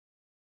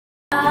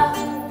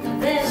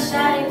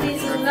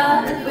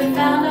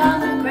found on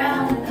the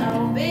ground.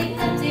 Oh, big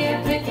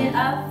dear, pick it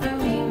up for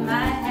me.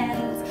 My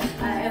hands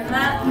are in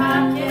my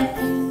pockets.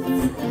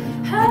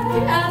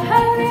 Hurry up,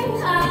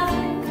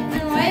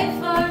 and wait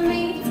for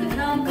me to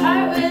come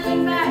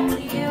cartwheeling back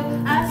to you.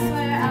 I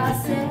swear I'll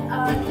sit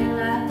on your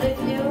lap if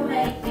you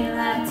make me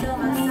laugh till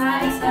my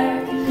sides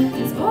hurt.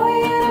 'Cause boy,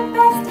 you're the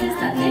bestest.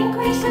 I think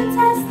we should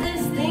test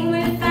this thing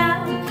we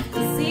found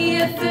to see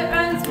if it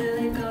runs. Will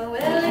it go?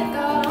 Will it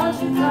go? Don't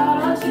you go?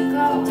 Don't you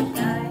go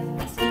tonight?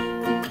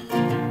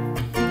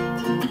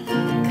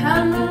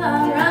 Come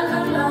along, run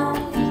along.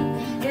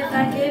 If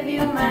I give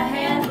you my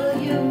hand, will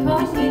you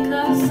pull me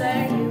closer?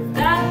 You've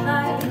got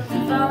light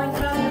falling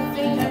from your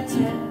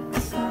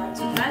fingertips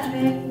onto my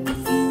face.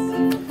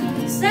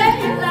 Say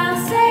it loud,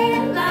 say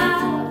it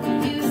loud.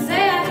 You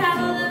say I have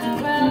a look,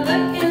 well,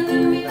 look in the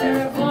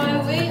mirror. Boy,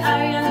 we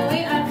are young,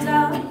 we are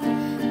dumb,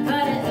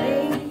 but at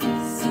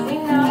least we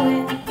know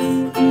it.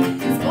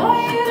 'Cause boy,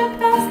 you're the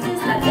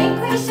bestest. I think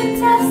we should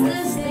test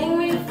this thing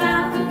we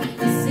found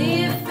to see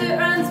if it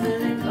runs.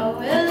 Will it go?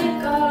 Will it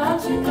go?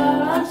 Don't you go?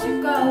 Don't you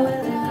go?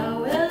 Will it go?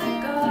 Will it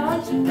go?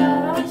 Don't you go?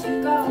 Don't you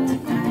go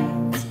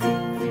tonight?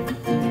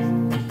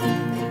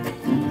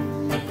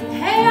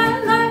 Hey, I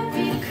might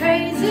be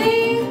crazy,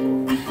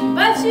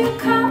 but you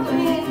call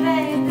me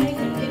baby.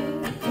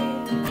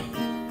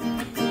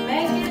 You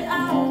make it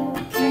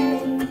okay.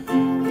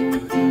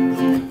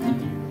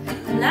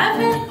 And I've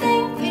been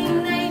thinking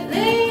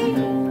lately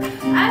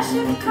I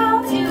should call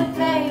you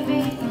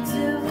baby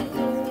too.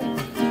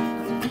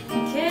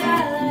 Kid, I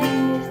like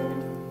you.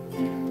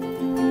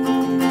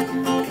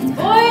 'Cause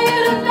boy,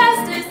 you're the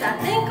bestest. I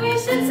think we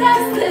should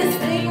test this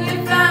thing we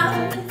found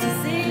to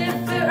see if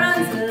it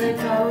runs. Will it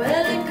go?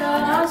 Will it go?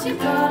 Don't you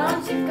go?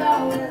 Don't you go?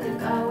 Will it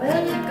go?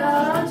 Will it go?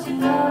 Don't you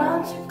go?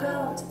 Don't you go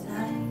tonight?